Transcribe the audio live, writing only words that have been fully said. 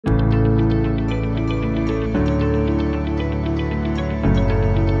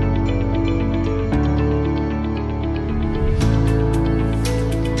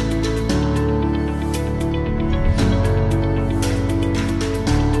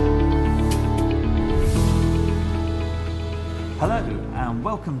Hello and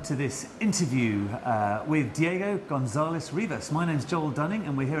welcome to this interview with Diego Gonzalez Rivas. My name's Joel Dunning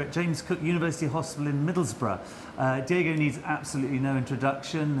and we're here at James Cook University Hospital in Middlesbrough. Diego needs absolutely no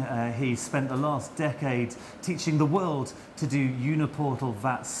introduction. He spent the last decade teaching the world to do uniportal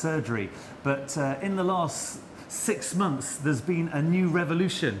VAT surgery. But in the last 6 months, there's been a new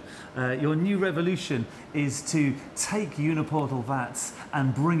revolution. Your new revolution is to take uniportal VATs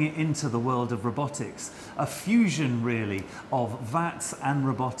and bring it into the world of robotics. A fusion, really, of VATs and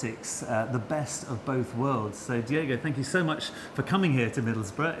robotics, the best of both worlds. So, Diego, thank you so much for coming here to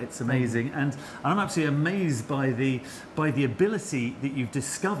Middlesbrough. It's amazing, and I'm absolutely amazed by the ability that you've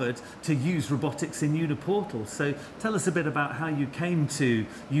discovered to use robotics in Uniportal. So, tell us a bit about how you came to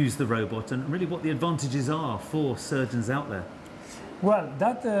use the robot and really what the advantages are for surgeons out there. Well,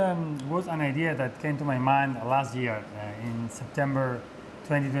 that was an idea that came to my mind last year in September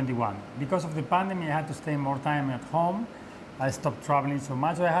 2021. Because of the pandemic, I had to stay more time at home. I stopped traveling so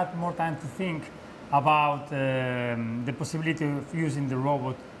much, so I had more time to think about the possibility of using the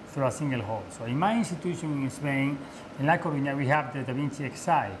robot through a single hole. So in my institution in Spain, in La Coruña, we have the Da Vinci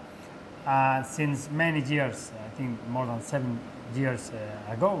Xi. Since many years, I think more than 7 years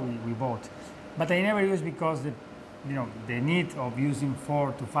ago, we bought. But I never used because the need of using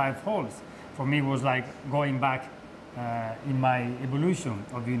 4 to 5 holes for me was like going back in my evolution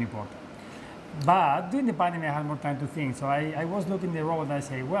of Uniportal. But during the pandemic, I had more time to think. So I was looking at the robot and I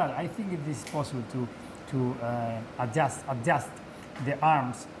say, well, I think it is possible to adjust the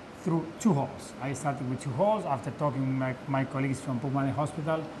arms through 2 holes. I started with 2 holes after talking with my colleagues from Pulmonary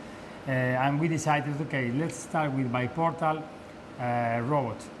Hospital, and we decided, okay, let's start with biportal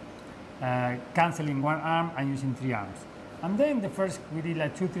robot. Cancelling 1 arm and using 3 arms. And then we did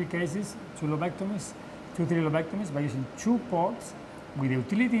like 2-3 cases, 2 lobectomies, 2-3 lobectomies by using 2 ports with a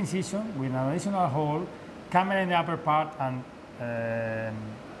utility incision, with an additional hole, camera in the upper part and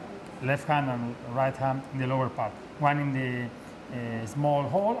left hand and right hand in the lower part. One in the small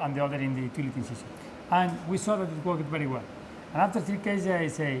hole and the other in the utility incision. And we saw that it worked very well. And after 3 cases, I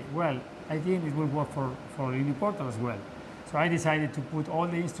say, well, I think it will work for Uniportal as well. So I decided to put all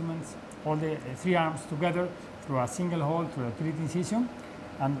the instruments, all the 3 arms together through a single hole, through a utility incision,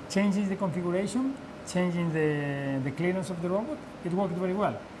 and changing the configuration, changing the clearance of the robot. It worked very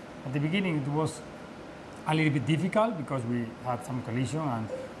well. At the beginning, it was a little bit difficult because we had some collision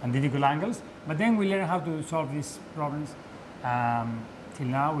and difficult angles, but then we learned how to solve these problems. Till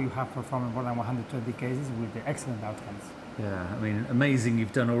now, we have performed more than 120 cases with the excellent outcomes. Yeah, I mean, amazing.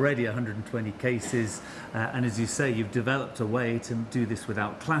 You've done already 120 cases, and as you say, you've developed a way to do this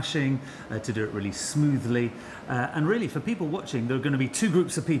without clashing, to do it really smoothly. And really, for people watching, there are going to be 2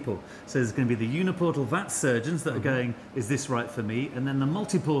 groups of people. So there's going to be the uniportal VAT surgeons that are going, is this right for me? And then the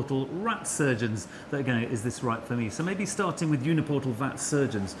multiportal RAT surgeons that are going, is this right for me? So maybe starting with uniportal VAT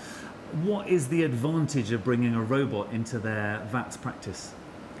surgeons, what is the advantage of bringing a robot into their VATS practice?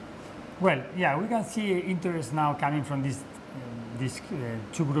 Well, yeah, we can see interest now coming from these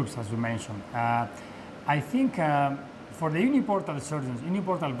 2 groups, as we mentioned. I think for the uniportal surgeons,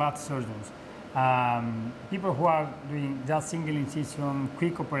 uniportal VAT surgeons, people who are doing just single incision,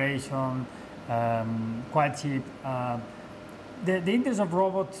 quick operation, quite cheap, the interest of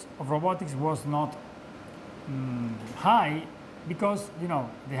robotics was not high because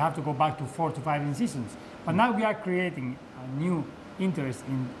they have to go back to 4 to 5 incisions. But now we are creating a new interest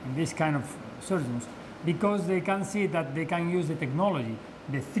in this kind of surgeons because they can see that they can use the technology,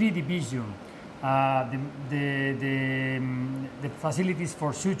 the 3D vision, the facilities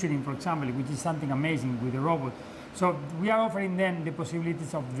for suturing, for example, which is something amazing with the robot. So we are offering them the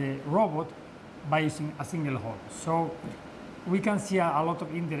possibilities of the robot by using a single hole. So we can see a lot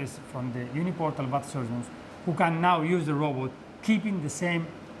of interest from the uniportal VAT surgeons who can now use the robot, keeping the same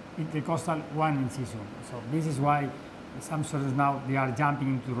intercostal 1 incision. So this is why some surgeons now they are jumping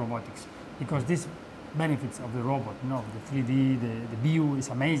into robotics because these benefits of the robot, the 3D, the view is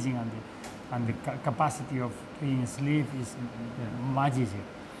amazing, and the capacity of doing sleeve is much easier.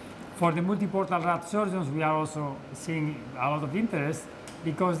 For the multiportal RAT surgeons, we are also seeing a lot of interest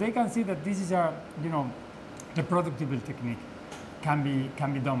because they can see that this is a reproducible technique can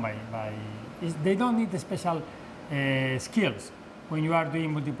be done by they don't need the special skills. When you are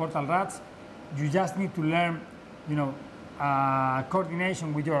doing multiportal RATs, you just need to learn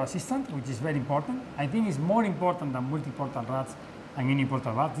coordination with your assistant, which is very important. I think it's more important than multiportal RATs and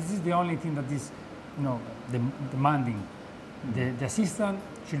uniportal RATs. This is the only thing that is, demanding. The assistant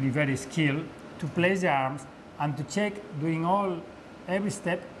should be very skilled to place the arms and to check during every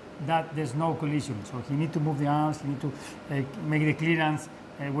step that there's no collision. So he needs to move the arms, he needs to make the clearance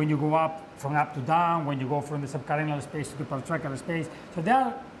when you go up, from up to down, when you go from the subcarenal space to the paratracheal space. So there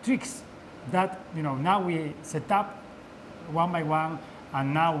are tricks that, now we set up one by one,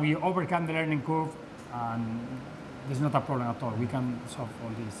 and now we overcome the learning curve, and there's not a problem at all. We can solve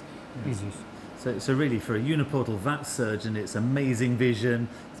all these issues. So really, for a uniportal VAT surgeon, it's amazing vision.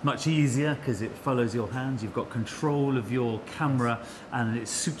 It's much easier because it follows your hands. You've got control of your camera, and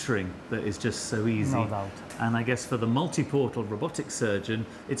it's suturing that is just so easy. No doubt. And I guess for the multiportal robotic surgeon,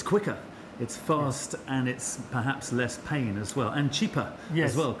 it's quicker. It's fast, and it's perhaps less pain as well, and cheaper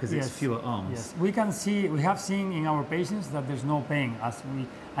as well, because it's fewer arms. Yes, we have seen in our patients that there's no pain.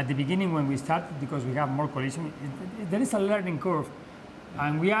 At the beginning when we started, because we have more collision, there is a learning curve,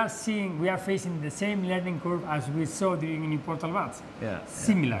 and we are facing the same learning curve as we saw during Uniportal VATS.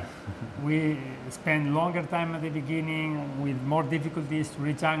 Similar. We spend longer time at the beginning with more difficulties to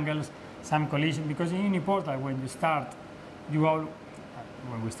reach angles, some collision, because in Uniportal, when we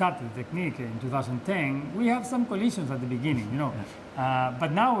started the technique in 2010, we have some collisions at the beginning,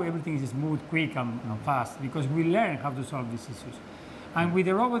 but now everything is smooth, quick, and fast, because we learn how to solve these issues. And with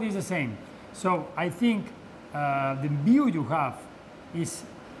the robot, it's the same. So I think the view you have it's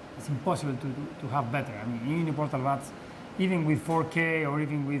impossible to have better. I mean, in Uniportal VATS, even with 4K or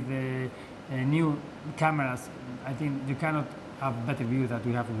even with the new cameras, I think you cannot have better view that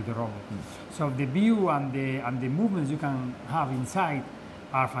we have with the robot. So the view and the movements you can have inside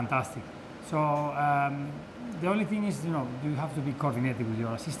are fantastic. So the only thing is, you have to be coordinated with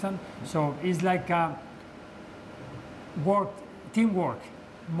your assistant. So it's like teamwork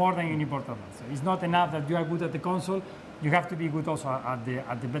more than Uniportal VATS. So it's not enough that you are good at the console. You have to be good also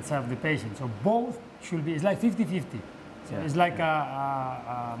at the bedside of the patient. So both should be. It's like 50-50. So it's like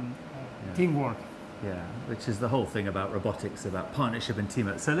teamwork. Yeah, which is the whole thing about robotics, about partnership and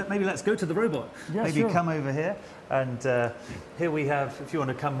teamwork. So maybe let's go to the robot. Yeah, maybe come over here. And here we have, if you want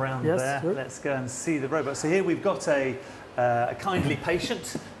to come round there, let's go and see the robot. So here we've got a kindly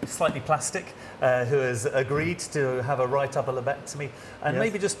patient, slightly plastic, who has agreed to have a right upper lobectomy. And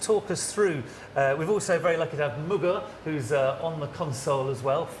maybe just talk us through. We've also very lucky to have Muga, who's on the console as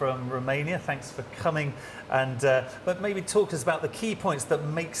well from Romania. Thanks for coming. And but maybe talk us about the key points that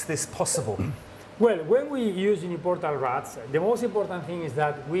makes this possible. Well, when we use Uniportal VATS, the most important thing is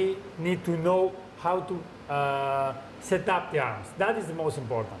that we need to know how to set up the arms. That is the most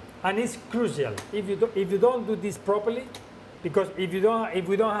important, and it's crucial. If you don't do this properly, because if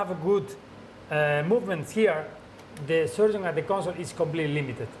we don't have a good movements here, the surgeon at the console is completely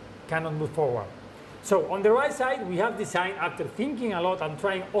limited, cannot move forward. So on the right side, we have designed, after thinking a lot and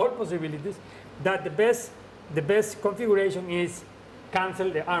trying all possibilities, that the best configuration is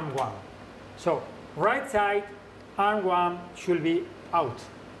cancel the arm one. So right side, arm 1 should be out.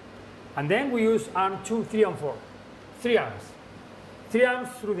 And then we use arm 2, 3, and 4. 3 arms. 3 arms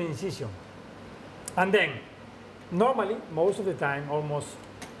through the incision. And then, normally, most of the time, almost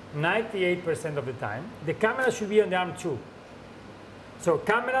 98% of the time, the camera should be on the arm 2. So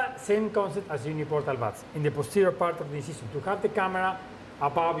camera, same concept as Uniportal VATS, in the posterior part of the incision, to have the camera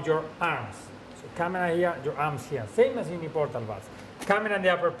above your arms. So camera here, your arms here. Same as Uniportal VATS. Camera in the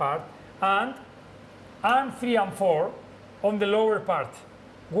upper part, and arm 3 and 4 on the lower part,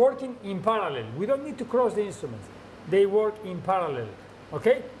 working in parallel. We don't need to cross the instruments. They work in parallel,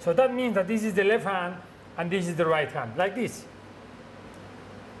 okay? So that means that this is the left hand and this is the right hand, like this.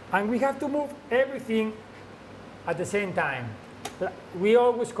 And we have to move everything at the same time. We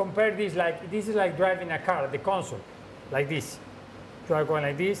always compare this is like driving a car at the console, like this. You are going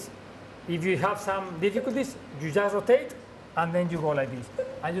like this. If you have some difficulties, you just rotate, and then you go like this,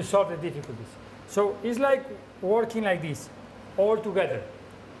 and you solve the difficulties. So it's like working like this, all together,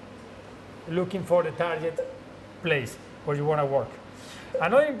 looking for the target place where you want to work.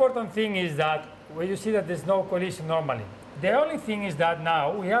 Another important thing is that when you see that there's no collision normally, the only thing is that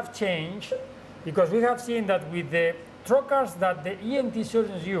now we have changed, because we have seen that with the trocars that the ENT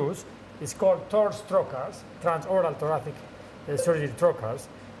surgeons use, it's called TORS trocars, transoral thoracic surgery trocars,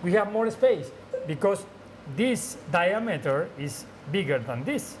 we have more space, because this diameter is bigger than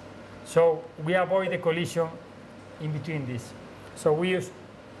this. So we avoid the collision in between this. So we use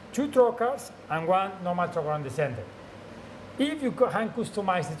 2 trocars and 1 normal trocar on the center. If you can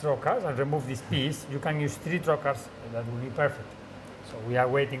customize the trocars and remove this piece, you can use 3 trocars, and that will be perfect. So we are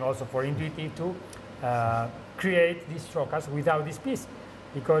waiting also for Intuitive to create these trocars without this piece,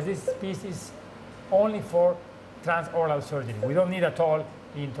 because this piece is only for transoral surgery. We don't need at all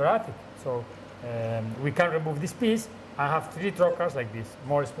in thoracic. So we can remove this piece and have 3 trocars like this,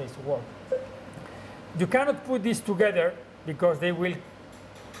 more space to work. You cannot put these together because they will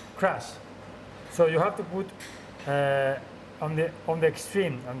crash. So you have to put on the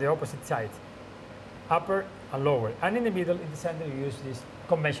extreme, on the opposite side, upper and lower. And in the middle, in the center, you use this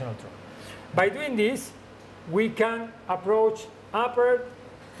conventional throw. By doing this, we can approach upper,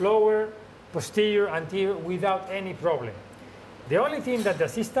 lower, posterior, anterior without any problem. The only thing that the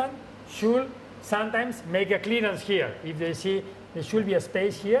assistant should sometimes make a clearance here. If they see there should be a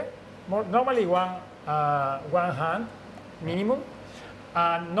space here, normally one hand minimum,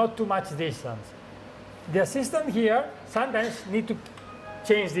 and not too much distance. The assistant here sometimes need to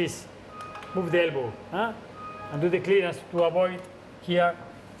change this, move the elbow, and do the clearance to avoid here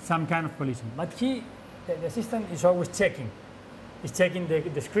some kind of collision. But the assistant is always checking. He's checking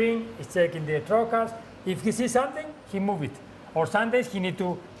the screen, he's checking the trocars. If he sees something, he move it. Or sometimes he need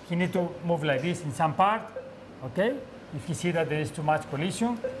to move like this in some part, okay? If he see that there is too much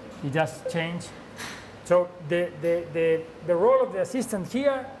collision, he just change. So the role of the assistant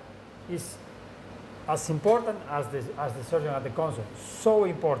here is as important as the surgeon at the console. So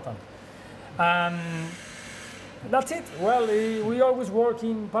important. That's it. Well, we always work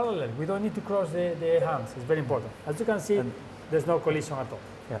in parallel. We don't need to cross the hands. It's very important. As you can see, there's no collision at all.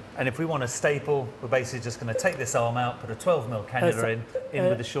 Yeah. And if we want a staple, we're basically just going to take this arm out, put a 12mm cannula in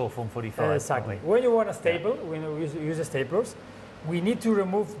with the Shawform 45. Exactly. When you want a staple, when you use the staplers, we need to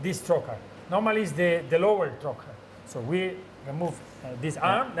remove this trocar. Normally it's the lower trocar. So we remove this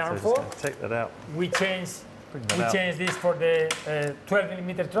arm, the arm so four. take that out. We change this for the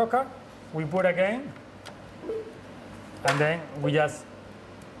 12mm trocar. We put again, and then we just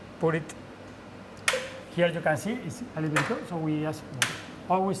put it. Here you can see it's a little bit close, so we just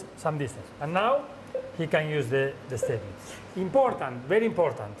always some distance. And now he can use the stapler. Important, very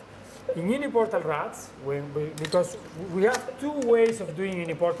important. In uniportal rats, because we have two ways of doing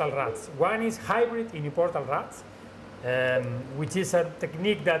uniportal rats. One is hybrid uniportal rats, which is a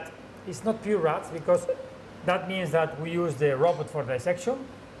technique that is not pure rats, because that means that we use the robot for dissection,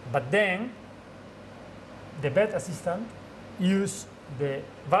 but then the vet assistant use the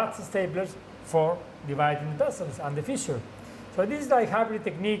VATS staplers for dividing the vessels and the fissure. So this is like hybrid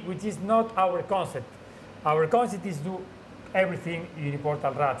technique, which is not our concept. Our concept is do everything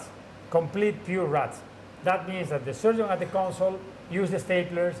uniportal rats, complete pure rats. That means that the surgeon at the console use the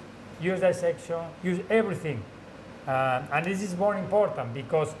staplers, use dissection, use everything. And this is more important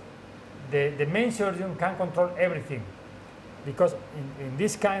because the main surgeon can control everything. Because in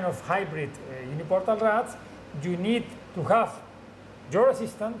this kind of hybrid uniportal rats, you need to have your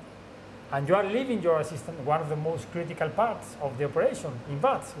assistant, and you are leaving your assistant one of the most critical parts of the operation in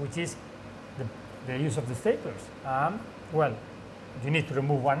VATS, which is the use of the staplers. Well, you need to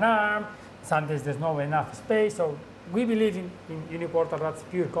remove one arm, sometimes there's not enough space, so we believe in uniportal rats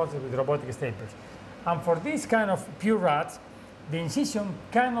pure concept with robotic staplers. And for this kind of pure rats, the incision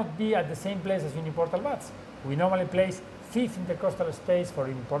cannot be at the same place as uniportal VATS. We normally place 5th intercostal space for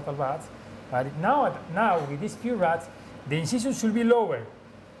uniportal VATS, but now with these pure rats, the incision should be lower,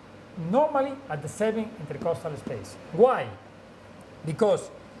 normally at the 7th intercostal space. Why? Because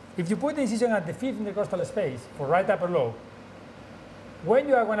if you put the incision at the 5th intercostal space for right upper lobe, when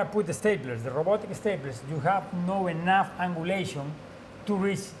you are going to put the staplers, the robotic staplers, you have no enough angulation to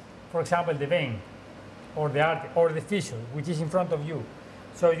reach, for example, the vein or the artery or the fissure, which is in front of you.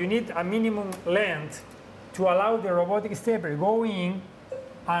 So you need a minimum length to allow the robotic stapler go in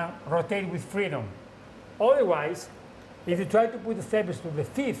and rotate with freedom. Otherwise, if you try to put the staplers to the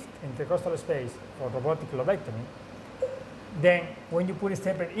 5th intercostal space for robotic lobectomy, then when you put a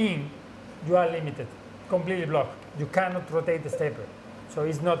stapler in, you are limited, completely blocked. You cannot rotate the stapler, so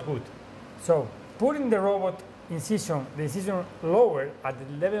it's not good. So putting the robot incision, the incision lower at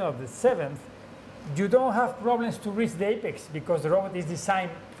the level of the 7th, you don't have problems to reach the apex because the robot is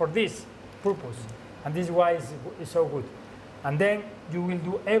designed for this purpose, and this is why it's so good. And then you will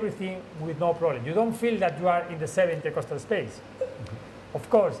do everything with no problem. You don't feel that you are in the 7th intercostal space. Of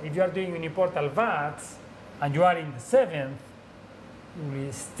course, if you are doing uniportal VATS and you are in the 7th, it will be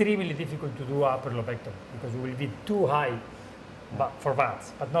extremely difficult to do upper lobectomy because you will be too high for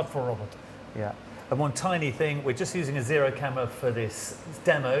VATS, but not for robot. Yeah. And one tiny thing, we're just using a zero camera for this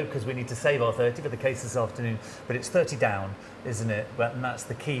demo because we need to save our 30 for the case this afternoon, but it's 30 down, isn't it? And that's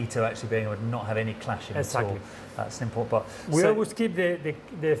the key to actually being able to not have any clashing at all. That's an important part. We always keep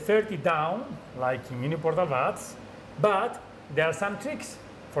the 30 down, like in uniportal VATS, but there are some tricks.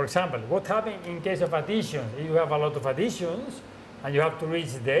 For example, what happens in case of adhesions? If you have a lot of adhesions and you have to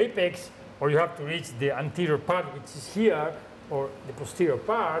reach the apex, or you have to reach the anterior part, which is here, or the posterior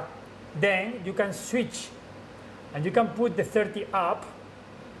part, then you can switch and you can put the 30 up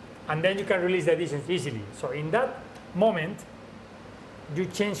and then you can release the adhesions easily. So in that moment, you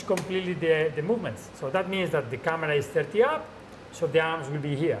change completely the movements. So that means that the camera is 30 up, so the arms will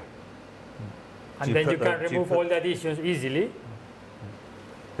be here. And then you can remove all the additions easily.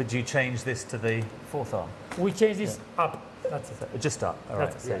 But do you change this to the fourth arm? We change this up. That's it. Just up. All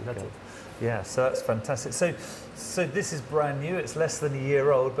right. That's it. Yeah, so that's fantastic. So this is brand new. It's less than a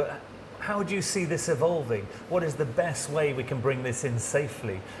year old, but how do you see this evolving? What is the best way we can bring this in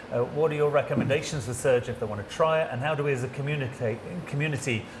safely? What are your recommendations for surgeons if they want to try it? And how do we as a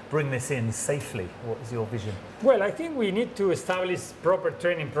community bring this in safely? What is your vision? Well, I think we need to establish proper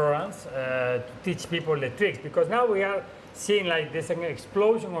training programs to teach people the tricks, because now we are seeing like there's an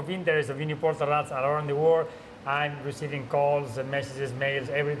explosion of interest of Uniportal rats around the world. I'm receiving calls and messages, mails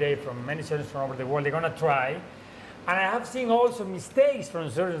every day from many surgeons from over the world. They're going to try. And I have seen also mistakes from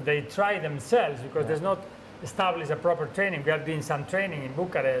surgeons. They try themselves because there's not established a proper training. We are doing some training in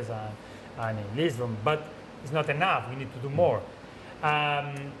Bucharest and in Lisbon, but it's not enough. We need to do more.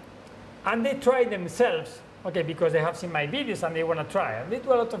 And they try themselves, okay, because they have seen my videos and they want to try. And they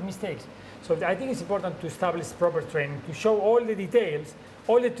do a lot of mistakes. So I think it's important to establish proper training, to show all the details,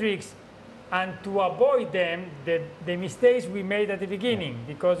 all the tricks, and to avoid them, the mistakes we made at the beginning.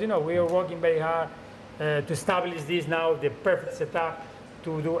 Because, you know, we are working very hard to establish this now, the perfect setup,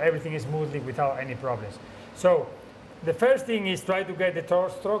 to do everything smoothly without any problems. So the first thing is try to get the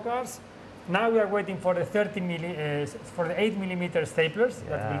stroke arms. Now we are waiting for the 8 millimeter staplers.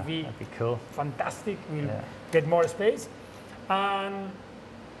 Yeah, that will be cool. Fantastic. We'll get more space. And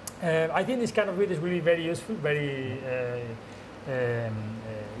I think this kind of videos will be very useful, very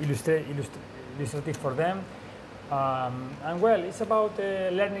illustrative for them. And well, it's about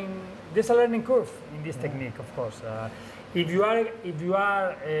learning. There's a learning curve in this technique, of course. If you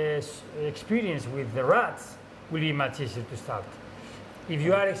are experienced with the rats, it will be much easier to start. If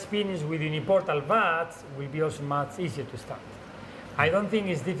you are experienced with Uniportal VATs, it will be also much easier to start. I don't think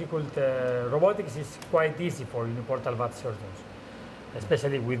it's difficult. Robotics is quite easy for Uniportal VAT surgeons,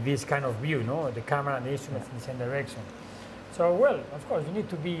 especially with this kind of view, no? The camera and the instruments in the same direction. So, well, of course, you need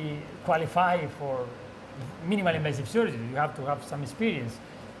to be qualified for minimal invasive surgery. You have to have some experience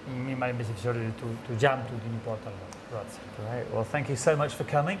in minimal invasive surgery to jump to the Uniportal rods. Great. Well, thank you so much for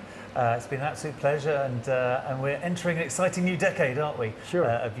coming. It's been an absolute pleasure, and we're entering an exciting new decade, aren't we? Sure.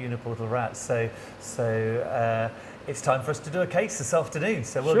 Of Uniportal rats. So it's time for us to do a case this afternoon.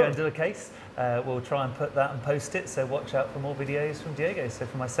 So we'll go and do a case. We'll try and put that and post it. So watch out for more videos from Diego. So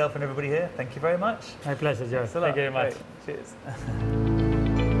for myself and everybody here, thank you very much. My pleasure, Joe. Thank you very much. Great. Cheers.